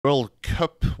World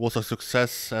Cup was a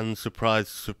success, and surprise,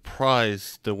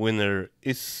 surprise, the winner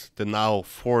is the now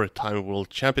four-time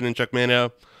world champion in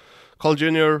Trackmania.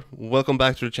 CarlJr, welcome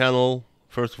back to the channel.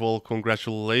 First of all,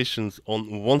 congratulations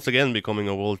on once again becoming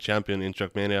a world champion in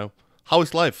Trackmania. How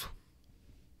is life?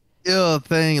 Yeah,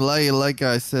 like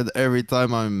I said every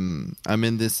time I'm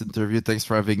in this interview. Thanks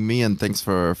for having me and thanks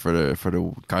for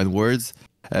the kind words.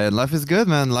 And life is good,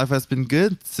 man. Life has been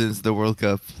good since the World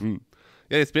Cup. Mm.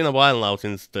 Yeah, it's been a while now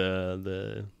since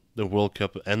the World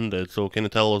Cup ended. So can you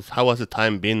tell us how has the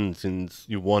time been since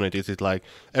you won it? Is it like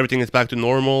everything is back to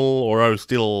normal, or are you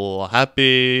still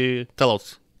happy? Tell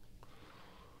us.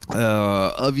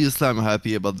 Obviously I'm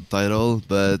happy about the title,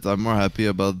 but I'm more happy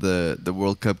about the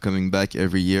World Cup coming back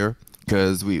every year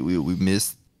because we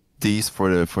missed these for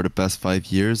the past 5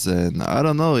 years, and I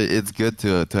don't know. It's good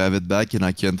to have it back, and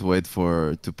I can't wait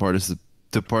for to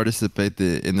participate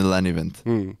in the LAN event.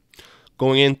 Hmm.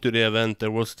 Going into the event,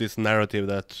 there was this narrative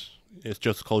that it's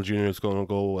just CarlJr is going to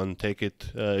go and take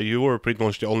it. You were pretty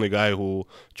much the only guy who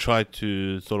tried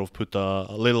to sort of put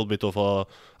a little bit of a,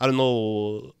 I don't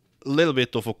know, a little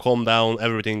bit of a calm down.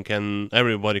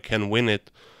 Everybody can win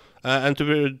it. And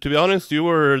to be honest, you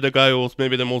were the guy who was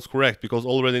maybe the most correct because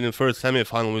already in the first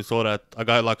semi-final we saw that a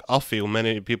guy like Afi, who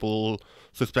many people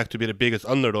suspect to be the biggest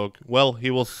underdog, well,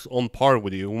 he was on par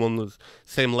with you, on the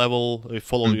same level. He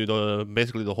followed you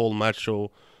basically the whole match.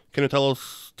 So, can you tell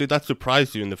us, did that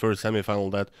surprise you in the first semi-final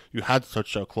that you had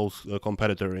such a close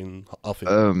competitor in Afi?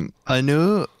 I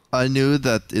knew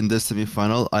that in the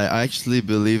semifinal, I actually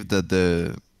believed that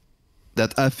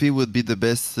Afi would be the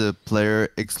best player,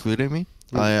 excluding me.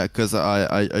 Hmm.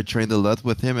 I trained a lot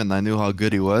with him and I knew how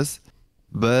good he was,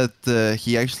 but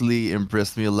he actually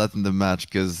impressed me a lot in the match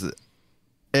because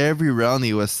every round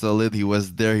he was solid, he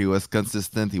was there, he was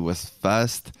consistent, he was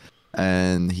fast,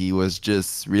 and he was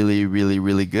just really, really,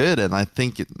 really good. And I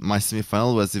think my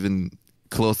semifinal was even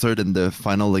closer than the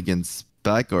final against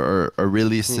Pac, or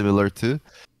really Hmm. similar too.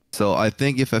 So I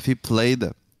think if he played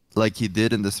like he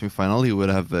did in the semifinal, he would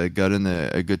have gotten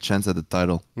a good chance at the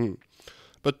title. Hmm.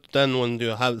 But then when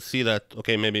you see that,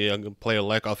 okay, maybe a player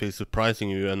like Afi is surprising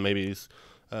you and maybe is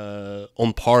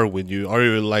on par with you, are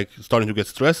you like starting to get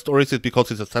stressed, or is it because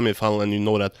it's a semi-final and you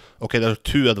know that, okay, there are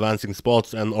two advancing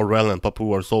spots and Aurel and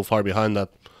Papu are so far behind that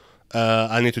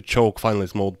I need to choke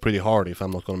finalist mode pretty hard if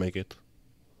I'm not gonna make it?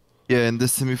 Yeah, in the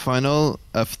semifinal,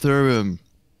 after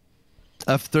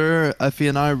Afi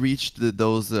and I reached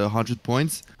those 100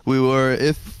 points, we were,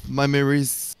 if my memory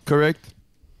is correct,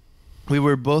 we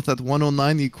were both at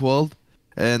 109 equal,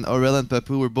 and Aurel and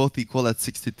Papu were both equal at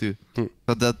 62. Hmm.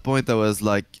 At that point, I was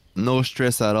like, no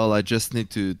stress at all. I just need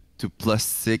to plus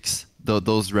six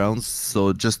those rounds,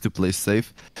 so just to play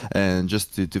safe and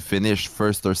just to finish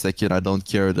first or second. I don't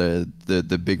care.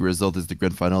 The big result is the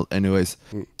grand final, anyways.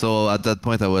 Hmm. So at that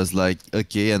point, I was like,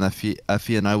 okay, and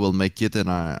Afi and I will make it, and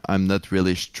I'm not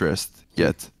really stressed Hmm.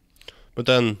 yet. But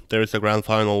then there is a grand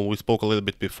final. We spoke a little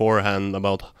bit beforehand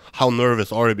about how nervous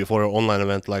are you before an online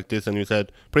event like this, and you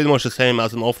said pretty much the same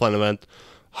as an offline event.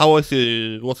 How was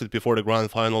it before the grand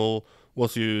final?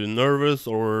 Was you nervous,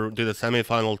 or did the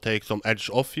semi-final take some edge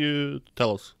off you?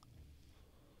 Tell us.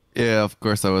 Yeah, of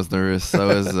course I was nervous. I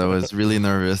was really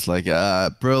nervous, like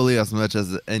probably as much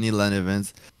as any LAN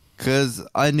events, because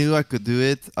I knew I could do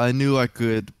it. I knew I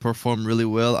could perform really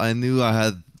well. I knew I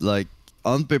had, like,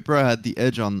 on paper I had the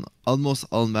edge on almost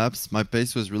all maps. My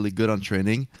pace was really good on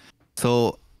training.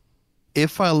 So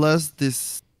if I lost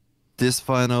this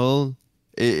final,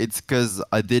 it's because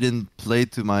I didn't play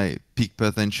to my peak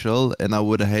potential, and I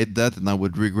would hate that, and I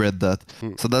would regret that.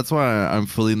 Hmm. So that's why I'm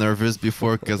fully nervous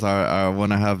before, because I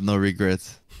want to have no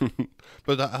regrets.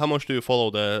 But how much do you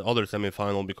follow the other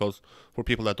semi-final? Because for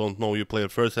people that don't know, you play the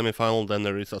first semi-final, then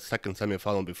there is a second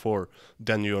semi-final before,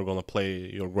 then you are gonna play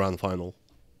your grand final.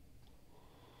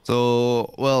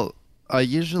 So, well, I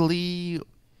usually,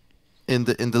 in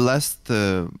the last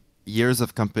years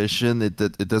of competition,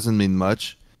 it doesn't mean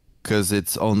much because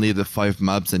it's only the five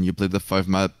maps and you play the five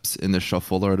maps in the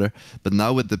shuffle order. But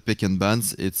now with the pick and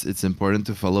bans, it's important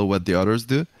to follow what the others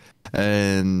do.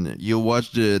 And you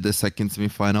watch the second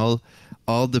semifinal,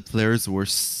 all the players were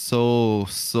so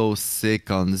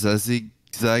sick on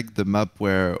Zazigzag, the map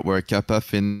where Kappa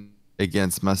fin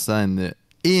against Massa in the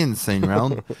insane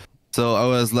round. So I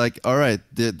was like, all right,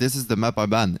 this is the map I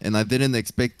ban. And I didn't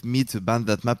expect me to ban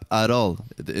that map at all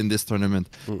in this tournament.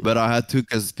 Hmm. But I had to,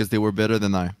 because they were better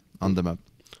than I on the map.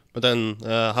 But then,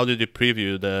 how did you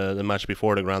preview the match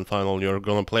before the grand final? You're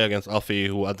gonna play against Afi,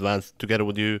 who advanced together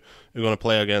with you. You're gonna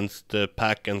play against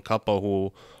Pac and Kappa,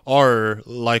 who are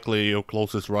likely your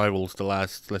closest rivals the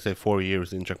last, let's say, 4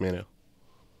 years in Trackmania.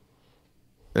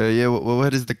 Yeah,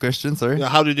 what is the question? Sorry.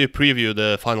 How did you preview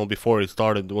the final before it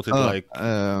started? Was it Oh, like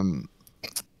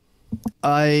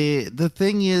the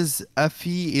thing is,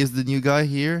 Effie is the new guy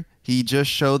here. He just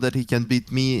showed that he can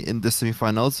beat me in the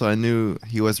semifinals, so I knew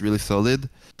he was really solid.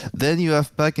 Then you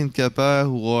have Pac and Kappa,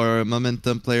 who are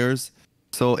momentum players.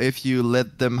 So if you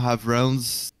let them have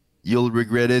rounds, you'll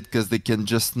regret it because they can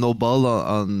just snowball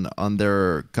on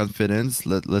their confidence.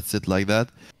 Let's say it like that.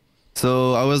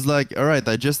 So I was like, all right,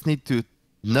 I just need to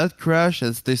not crash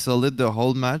and stay solid the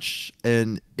whole match.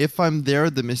 And if I'm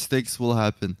there, the mistakes will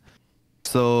happen.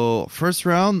 So first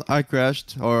round I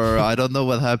crashed, or I don't know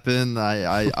what happened.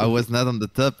 I was not on the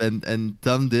top, and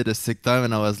Tom did a sick time,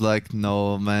 and I was like,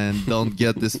 no man, don't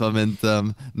get this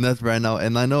momentum, not right now.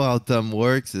 And I know how Tom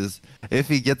works is if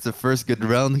he gets the first good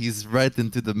round, he's right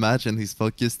into the match and he's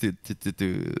focused to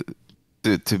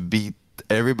beat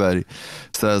everybody.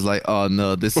 So I was like, oh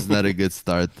no, this is not a good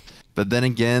start. But then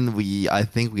again, I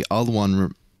think we all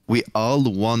won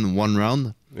one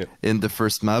round yeah. in the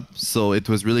first map, so it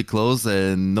was really close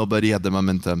and nobody had the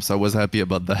momentum. So I was happy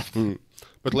about that.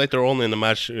 But later on in the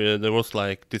match, there was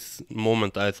like this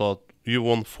moment I thought you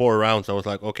won 4 rounds. I was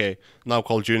like, okay, now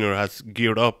CarlJr has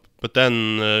geared up. But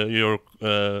then your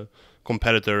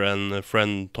competitor and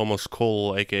friend Thomas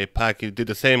Cole, aka Pack, he did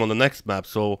the same on the next map.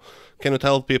 So can you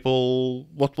tell people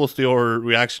what was your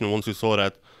reaction once you saw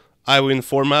that I win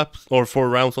 4 maps or 4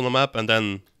 rounds on the map, and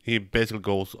then he basically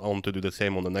goes on to do the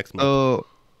same on the next map?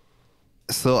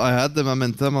 So I had the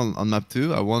momentum on map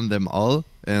 2. I won them all,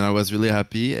 and I was really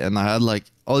happy. And I had like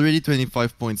already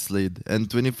 25 points lead, and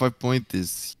 25 point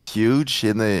is huge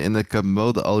in the cup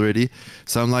mode already.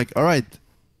 So I'm like, all right,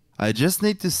 I just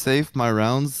need to save my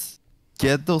rounds,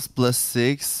 get those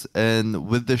 +6, and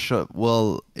with the shot.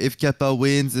 Well, if Kappa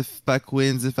wins, if Pac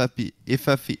wins, if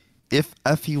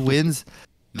Effie wins,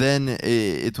 then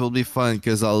it will be fine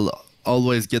because I'll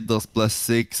always get those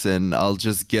 +6 and I'll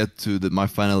just get to my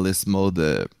finalist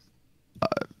mode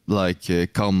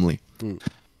calmly.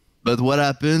 But what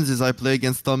happens is I play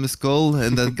against Thomas Cole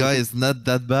and that guy is not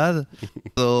that bad.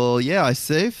 So yeah, I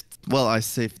saved. Well, I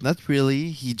saved. Not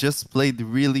really. He just played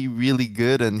really, really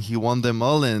good and he won them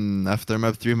all. And after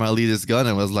map 3, my lead is gone.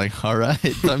 I was like, all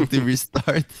right, time to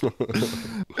restart.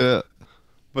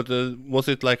 But was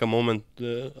it like a moment?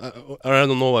 I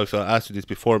don't know if I asked you this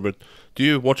before, but do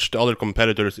you watch the other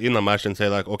competitors in a match and say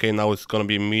like, okay, now it's gonna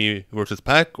be me versus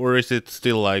Pac, or is it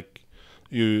still like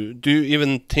do you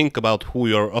even think about who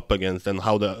you're up against and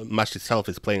how the match itself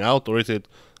is playing out, or is it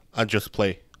I just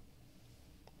play?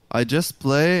 I just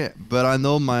play, but I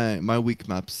know my weak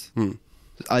maps.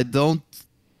 I don't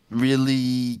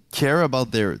really care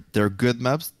about their good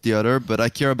maps, the other, but I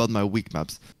care about my weak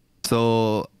maps.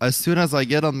 So as soon as I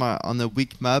get on a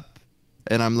weak map,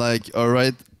 and I'm like, all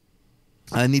right,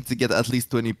 I need to get at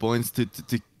least 20 points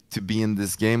to be in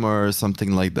this game or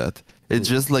something like that. It's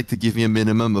just like to give me a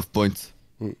minimum of points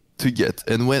to get.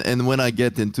 And when I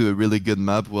get into a really good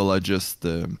map, well, I just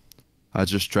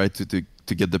try to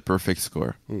get the perfect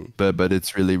score. But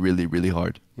it's really, really, really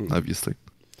hard, obviously.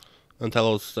 And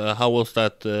tell us, how was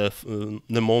that the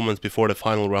moments before the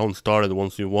final round started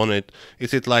once you won it?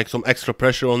 Is it like some extra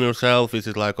pressure on yourself? Is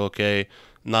it like, okay,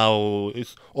 now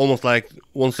it's almost like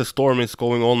once the storm is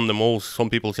going on the most,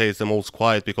 some people say it's the most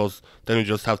quiet because then you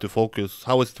just have to focus.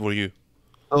 How is it for you?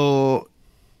 So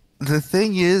the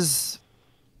thing is,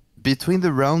 between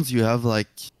the rounds you have like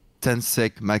 10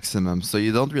 sec maximum, so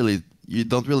you don't really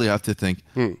have to think.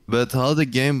 But how the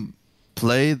game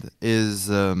played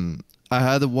is I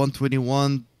had a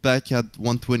 121, Pac had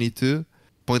 122,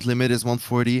 point limit is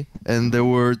 140, and there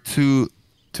were two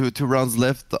rounds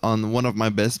left on one of my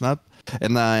best map,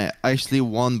 and I actually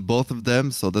won both of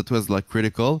them, so that was like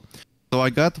critical. So I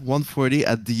got 140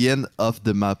 at the end of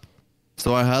the map.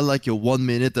 So I had like a 1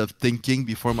 minute of thinking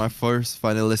before my first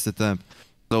finalist attempt.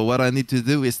 So what I need to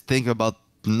do is think about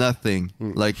nothing,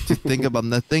 like to think about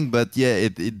nothing, but yeah,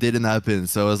 it didn't happen.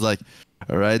 So I was like,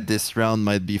 all right, this round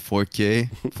might be 4K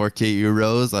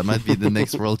euros. I might be the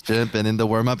next world champ. And in the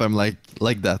warm up, I'm like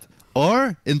that.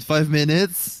 Or in 5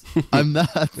 minutes, I'm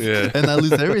not, and I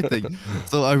lose everything.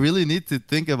 So I really need to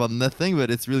think about nothing,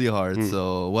 but it's really hard.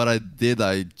 So what I did,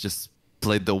 I just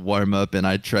played the warm up and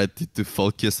I tried to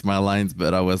focus my lines,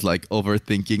 but I was like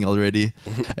overthinking already,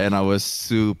 and I was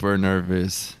super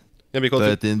nervous. Yeah, because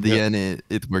but in the end,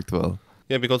 it worked well.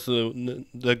 Yeah, because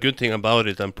the good thing about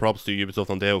it, and props to Ubisoft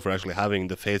and Deo for actually having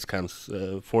the face cams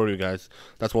for you guys.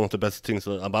 That's one of the best things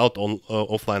about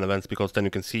offline events, because then you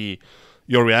can see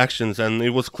your reactions. And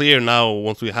it was clear now,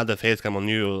 once we had the face cam on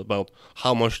you, about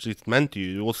how much it meant to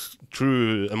you. It was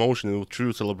true emotion, it was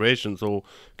true celebration. So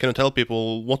can you tell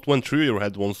people what went through your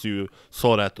head once you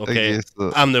saw that, okay, Okay,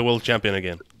 so I'm the world champion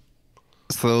again?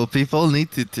 people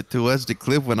need to watch the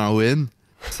clip when I win.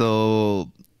 So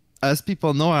as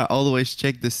people know, I always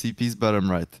check the CP's bottom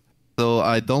right. So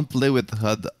I don't play with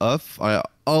HUD off. I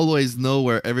always know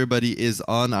where everybody is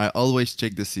on. I always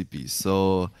check the CPs.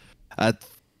 So at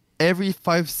every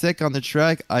 5 seconds on the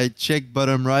track, I check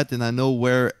bottom right and I know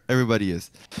where everybody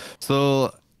is.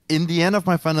 So in the end of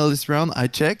my finalist round, I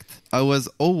checked. I was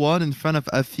 0-1 in front of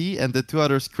Afi and the two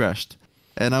others crashed.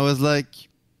 And I was like,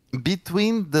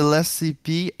 between the last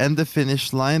CP and the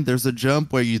finish line, there's a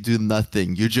jump where you do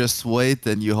nothing. You just wait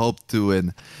and you hope to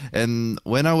win. And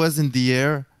when I was in the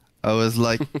air, I was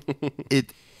like,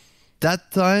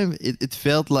 that time, it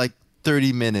felt like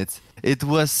 30 minutes. It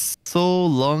was so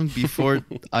long before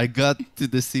I got to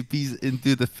the CPs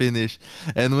into the finish.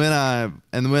 And when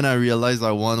I realized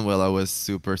I won, well, I was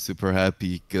super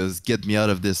happy, because get me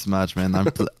out of this match, man.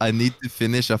 I need to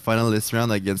finish a finalist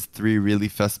round against 3 really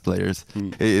fast players.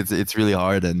 It's really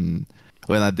hard, and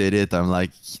when I did it, I'm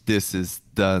like, this is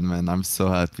done, man. I'm so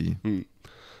happy.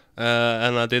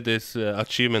 And I did this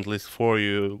achievement list for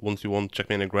you once you won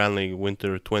Trackmania Grand League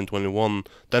Winter 2021.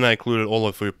 Then I included all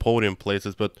of your podium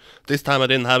places, but this time I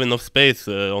didn't have enough space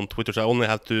on Twitter, so I only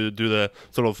have to do the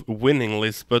sort of winning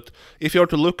list. But if you were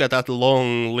to look at that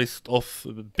long list of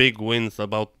big wins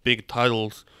about big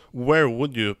titles, where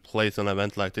would you place an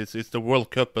event like this? It's the World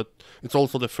Cup, but it's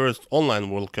also the first online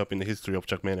World Cup in the history of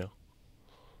Trackmania.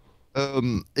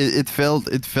 It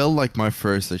felt like my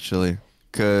first, actually,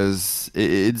 because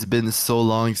it's been so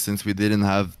long since we didn't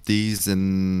have these.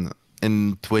 In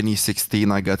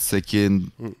 2016 I got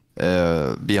second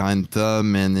behind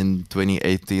Tom, and in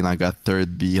 2018 I got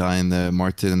third behind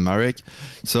Martin and Marek.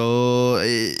 So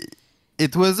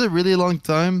it was a really long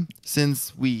time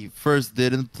since we first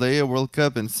didn't play a World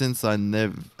Cup, and since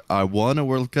I won a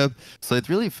World Cup. So it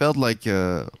really felt like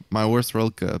my worst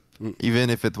World Cup, even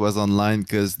if it was online,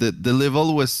 because the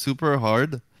level was super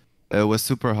hard. Was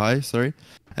super high, sorry,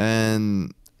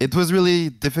 and it was really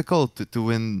difficult to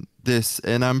win this.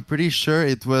 And I'm pretty sure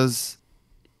it was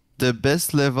the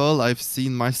best level I've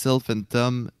seen myself and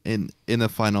Tom in a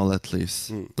final, at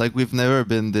least. Like, we've never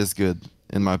been this good,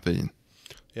 in my opinion.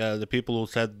 Yeah, the people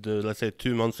who said, let's say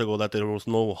 2 months ago, that there was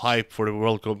no hype for the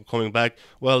World Cup coming back,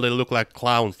 well, they look like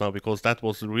clowns now, because that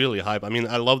was really hype. I mean,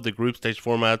 I love the group stage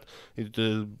format. It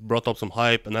brought up some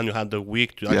hype, and then you had the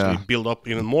week to actually build up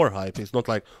even more hype. It's not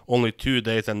like only 2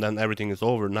 days and then everything is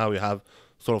over. Now you have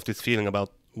sort of this feeling about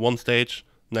one stage,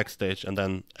 next stage, and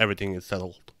then everything is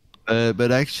settled. But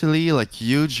actually, like,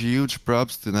 huge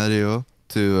props to Nadeo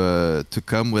to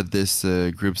come with this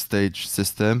group stage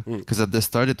system, because at the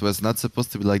start it was not supposed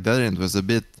to be like that, and it was a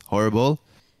bit horrible,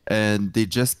 and they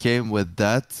just came with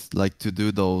that, like, to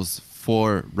do those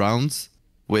 4 rounds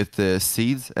with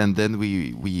seeds, and then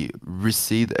we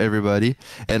reseed everybody.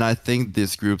 And I think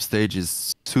this group stage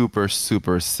is super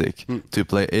sick to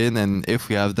play in, and if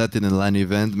we have that in a LAN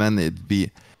event, man, it'd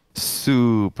be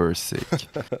super sick.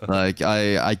 Like,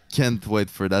 I can't wait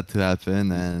for that to happen.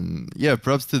 And yeah,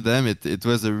 props to them. It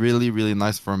was a really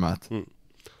nice format.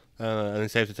 And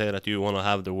it's safe to say that you want to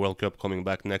have the World Cup coming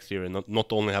back next year, and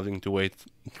not only having to wait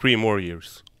 3 more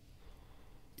years.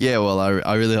 Yeah, well,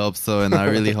 I really hope so, and I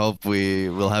really hope we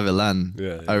will have a LAN.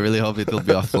 Yeah. I really hope it will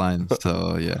be offline.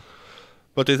 So yeah.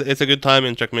 But it's a good time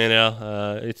in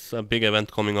Trackmania. It's a big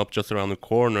event coming up just around the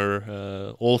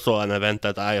corner. Also an event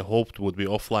that I hoped would be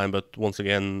offline, but once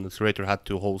again, ZrT had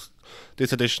to host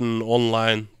this edition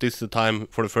online. This is the time,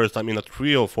 for the first time, in a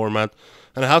trio format.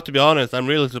 And I have to be honest, I'm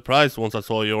really surprised once I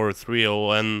saw your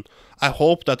trio, and I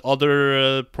hope that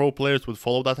other pro players would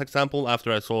follow that example.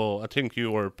 After I think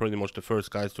you were pretty much the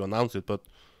first guys to announce it, but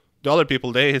the other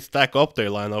people, they stack up their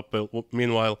lineup. But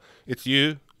meanwhile, it's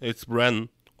you, it's Bren,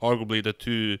 arguably the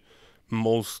 2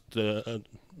 most,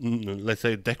 let's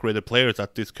say, decorated players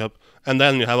at this cup. And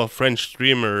then you have a French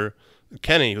streamer,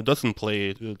 Kenny, who doesn't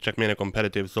play Trackmania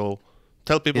competitive. So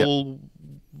tell people,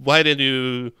 why did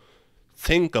you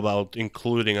think about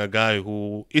including a guy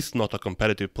who is not a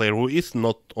competitive player, who is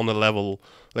not on the level,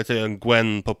 let's say, a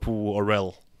Gwen, Papu, or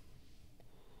Rel?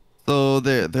 So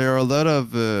there are a lot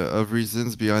of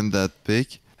reasons behind that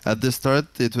pick. At the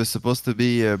start, it was supposed to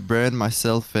be Bren,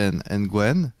 myself, and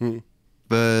Gwen.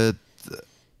 But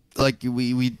like,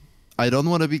 I don't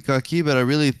want to be cocky, but I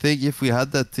really think if we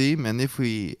had that team, and if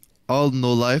we all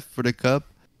no life for the cup,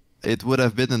 it would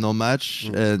have been a no match,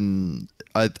 and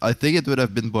I think it would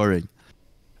have been boring.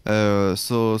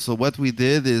 So what we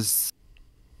did is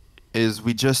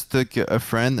we just took a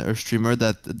friend, a streamer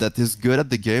that is good at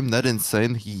the game, not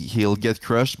insane. He'll get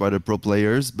crushed by the pro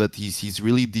players, but he's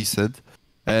really decent,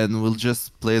 and we'll just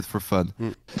play it for fun.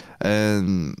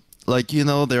 And like, you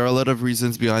know, there are a lot of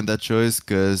reasons behind that choice,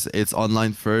 because it's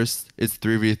online first, it's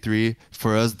 3v3.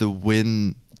 For us, the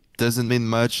win doesn't mean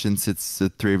much since it's a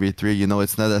 3v3. You know,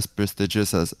 it's not as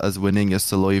prestigious as winning a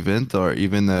solo event or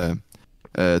even a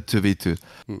 2v2.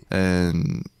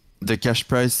 And the cash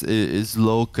price is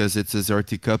low because it's a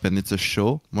ZrT Cup and it's a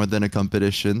show more than a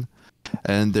competition.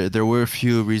 And there were a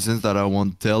few reasons that I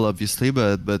won't tell, obviously,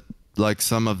 but like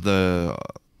some of the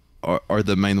are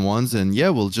the main ones. And yeah,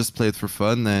 we'll just play it for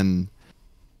fun. And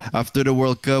after the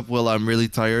World Cup, well, I'm really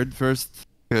tired first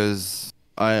because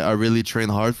I really train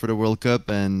hard for the World Cup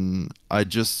and I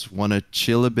just want to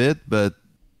chill a bit, but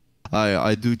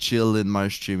I do chill in my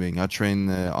streaming. I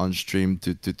train on stream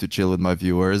to chill with my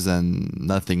viewers and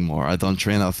nothing more. I don't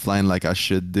train offline like I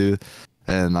should do,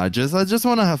 and I just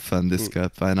want to have fun this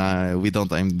cup, and we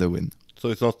don't aim to win. So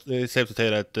it's safe to say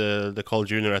that the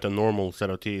CarlJr at a normal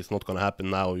ZrT is not going to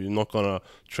happen now. You're not going to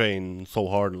train so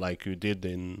hard like you did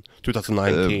in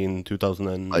 2019,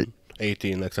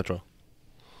 2018, etc.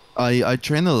 I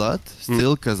train a lot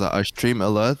still because I stream a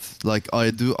lot. Like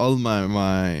I do all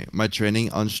my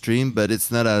training on stream, but it's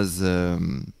not as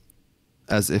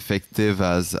effective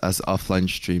as offline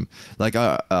stream. Like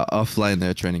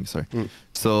offline training, sorry.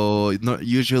 So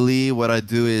usually what I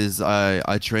do is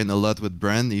I train a lot with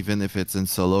Bren, even if it's in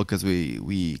solo, because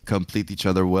we complete each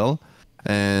other well,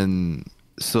 and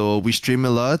so we stream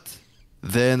a lot.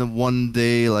 Then one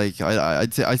day, like I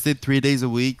say 3 days a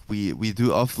week, we do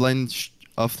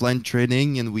offline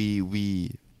training, and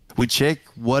we check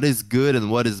what is good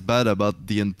and what is bad about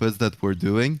the inputs that we're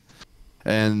doing.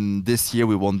 And this year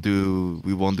we won't do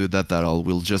that at all.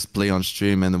 We'll just play on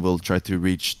stream, and we'll try to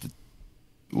reach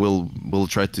we'll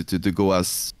try to go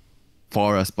as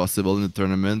far as possible in the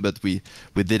tournament, but we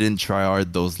didn't try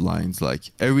hard those lines.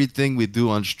 Like everything we do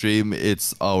on stream,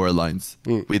 it's our lines.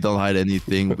 We don't hide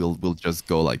anything. We'll just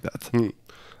go like that.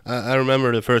 I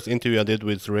remember the first interview I did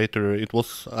with ZrT. It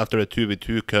was after a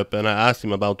 2v2 cup, and I asked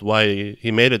him about why he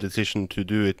made a decision to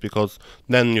do it, because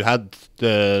then you had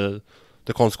the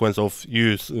consequence of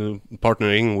you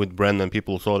partnering with Bren, and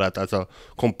people saw that as a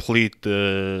complete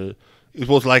it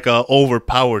was like a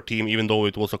overpowered team, even though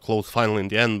it was a close final in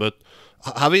the end. But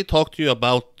have he talked to you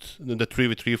about the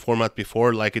 3v3 format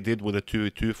before, like he did with the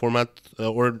 2v2 format,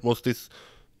 or was this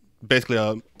basically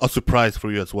a surprise for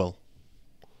you as well?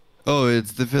 Oh,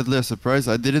 it's definitely a surprise.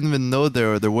 I didn't even know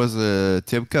there was a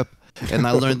TM Cup, and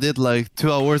I learned it like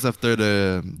 2 hours after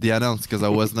the announce, because I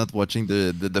was not watching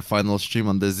the final stream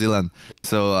on the Zealand.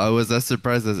 So I was as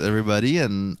surprised as everybody,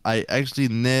 and I actually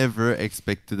never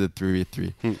expected a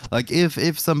 3v3. Like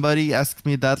if somebody asked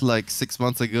me that like 6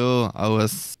 months ago,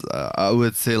 I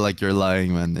would say like, you're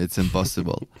lying, man. It's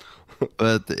impossible.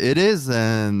 But it is,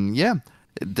 and yeah,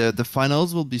 the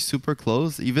finals will be super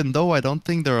close. Even though I don't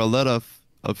think there are a lot of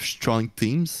strong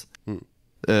teams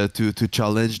to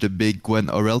challenge the big Gwen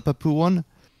Aurel Papu one.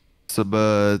 So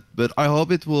but I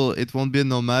hope it won't be a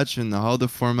no match. And how the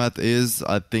format is,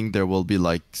 I think there will be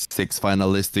like 6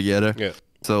 finalists together. Yeah.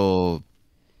 So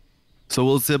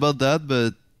we'll see about that,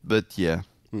 but yeah.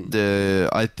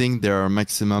 I think there are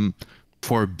maximum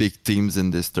 4 big teams in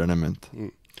this tournament.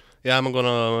 Yeah, I'm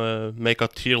gonna make a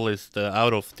tier list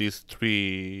out of these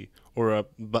 3 or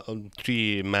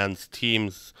 3-man's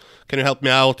teams. Can you help me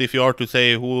out if you are to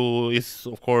say who is,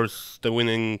 of course, the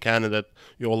winning candidate?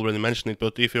 You already mentioned it,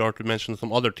 but if you are to mention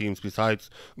some other teams besides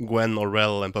Gwen,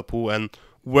 Aurel, and Papu, and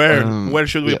where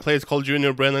should we place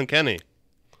CarlJr, Bren and Kenny?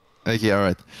 Okay, all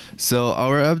right. So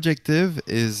our objective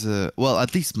is, well,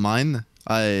 at least mine.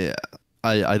 I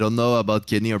don't know about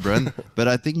Kenny or Bren, but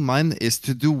I think mine is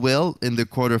to do well in the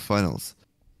quarterfinals.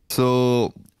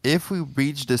 So if we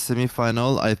reach the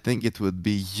semifinal, I think it would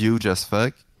be huge as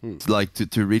fuck. Like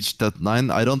to reach top 9.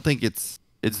 I don't think it's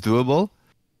doable,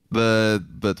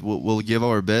 but we'll give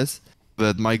our best.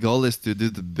 But my goal is to do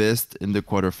the best in the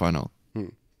quarterfinal.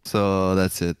 So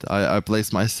that's it. I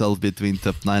place myself between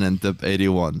top 9 and top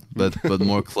 81, but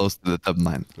more close to the top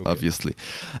 9, obviously.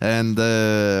 And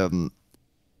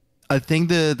I think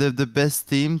the best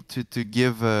team to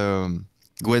give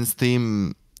Gwen's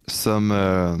team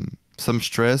some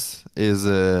stress is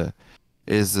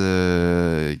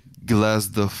Glass,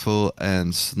 Dofo,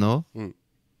 and Snow,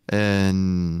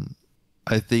 and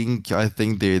I think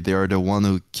they are the one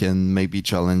who can maybe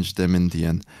challenge them in the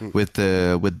end with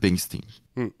Bing's team.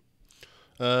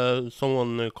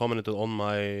 Someone commented on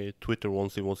my Twitter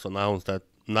once it was announced that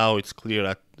now it's clear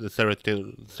that the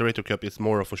ZrT Cup is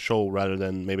more of a show rather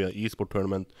than maybe an esport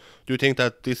tournament. Do you think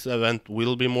that this event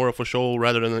will be more of a show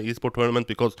rather than an esport tournament?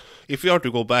 Because if you are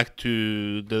to go back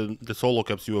to the solo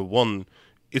cups you have won,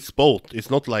 it's both.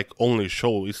 It's not like only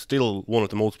show. It's still one of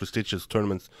the most prestigious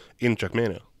tournaments in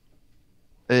Trackmania.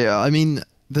 Yeah, I mean,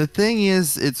 the thing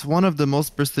is, it's one of the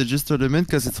most prestigious tournaments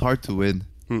because it's hard to win.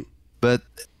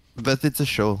 But it's a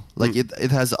show. Like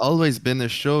it has always been a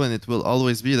show, and it will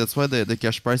always be. That's why the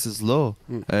cash price is low.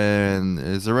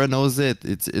 And Zara knows it.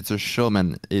 It's a show,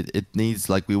 man. It needs,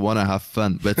 like, we want to have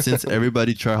fun. But since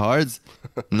everybody try hards,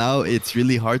 now it's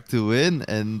really hard to win,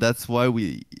 and that's why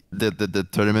the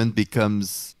tournament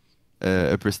becomes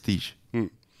a prestige.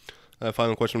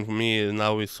 Final question for me.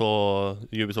 Now we saw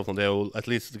Ubisoft on there at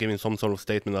least giving some sort of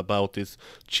statement about this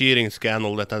cheating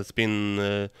scandal that has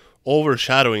been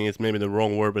overshadowing is maybe the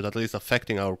wrong word, but at least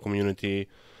affecting our community.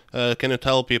 Can you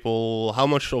tell people how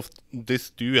much of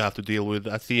this do you have to deal with?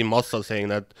 I see Massa saying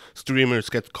that streamers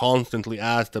get constantly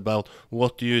asked about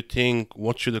what do you think,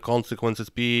 what should the consequences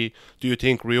be? Do you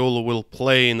think Riolo will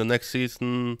play in the next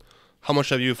season? How much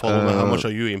have you followed and how much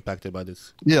are you impacted by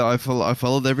this? Yeah, I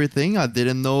followed everything. I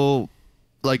didn't know,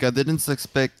 like, I didn't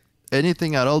expect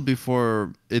anything at all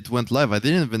before it went live. I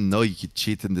didn't even know you could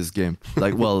cheat in this game.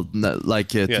 Like, well,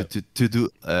 to do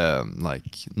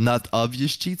like not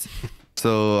obvious cheats.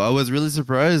 So I was really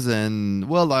surprised, and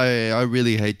well, I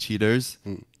really hate cheaters.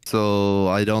 So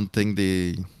I don't think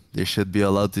they should be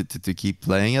allowed to keep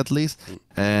playing at least.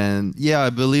 And yeah,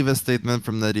 I believe a statement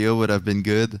from Nadio would have been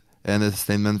good, and a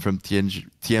statement from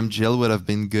TMGL would have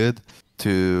been good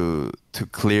to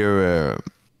clear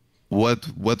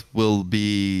what will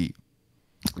be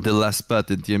the last spot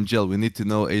in TMGL. We need to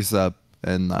know ASAP,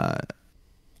 and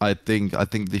I think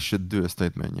they should do a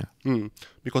statement, yeah.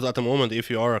 Because at the moment, if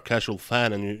you are a casual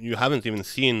fan and you haven't even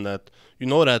seen that, you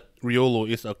know that Riolo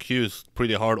is accused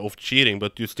pretty hard of cheating,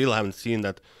 but you still haven't seen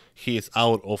that he is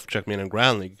out of Trackmania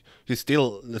Grand League. There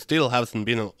still hasn't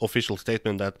been an official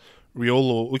statement that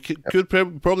Riolo could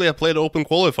probably have played open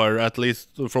qualifier, at least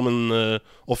from an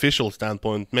official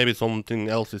standpoint. Maybe something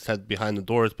else is said behind the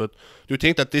doors, but do you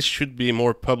think that this should be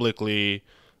more publicly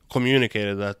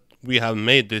communicated, that we have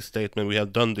made this statement, we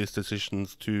have done these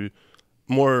decisions to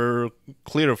more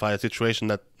clarify a situation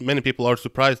that many people are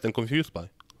surprised and confused by?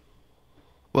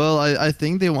 Well, I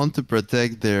think they want to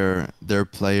protect their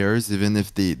players, even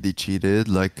if they cheated.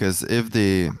 Like, because if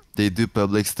they do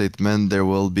public statement, there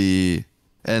will be,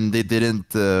 and they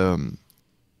didn't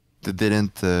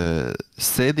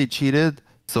say they cheated.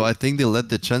 So I think they let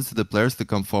the chance to the players to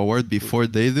come forward before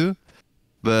they do.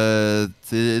 But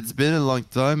it's been a long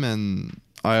time, and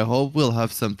I hope we'll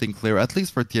have something clear, at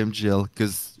least for TMGL,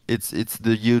 because it's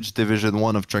the huge Division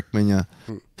 1 of Trackmania.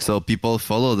 So people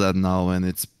follow that now, and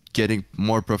it's getting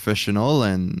more professional,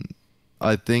 and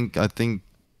I think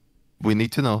we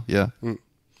need to know, yeah.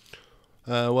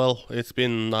 Well, it's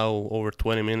been now over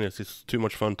 20 minutes. It's too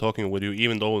much fun talking with you,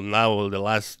 even though now the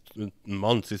last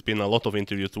months it's been a lot of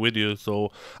interviews with you. So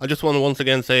I just want to once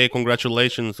again say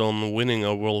congratulations on winning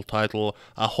a world title.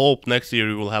 I hope next year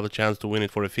you will have a chance to win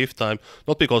it for a 5th time.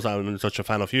 Not because I'm such a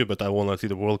fan of you, but I want to see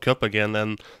the World Cup again.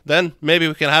 And then maybe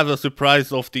we can have a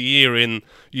surprise of the year in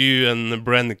you and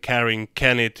Bren carrying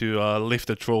Kenny to lift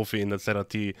the trophy in the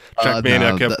ZrT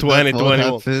Trackmania Cup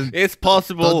 2021. It's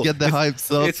possible. Don't get the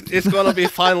hypes up. It's gonna be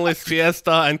finalist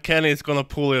fiesta, and Kenny is gonna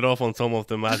pull it off on some of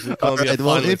the matches. It's gonna be a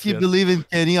well, if you fiesta. believe in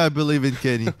Kenny, I believe in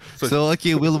Kenny. So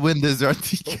okay, we'll win the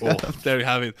ZrT Cup. Oh, there you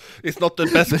have it. It's not the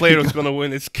best player who's gonna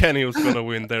win, it's Kenny who's gonna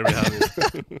win. There we have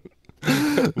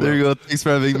it. There you go. Thanks for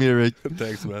having me, Eirik.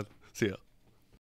 Thanks, man. See ya.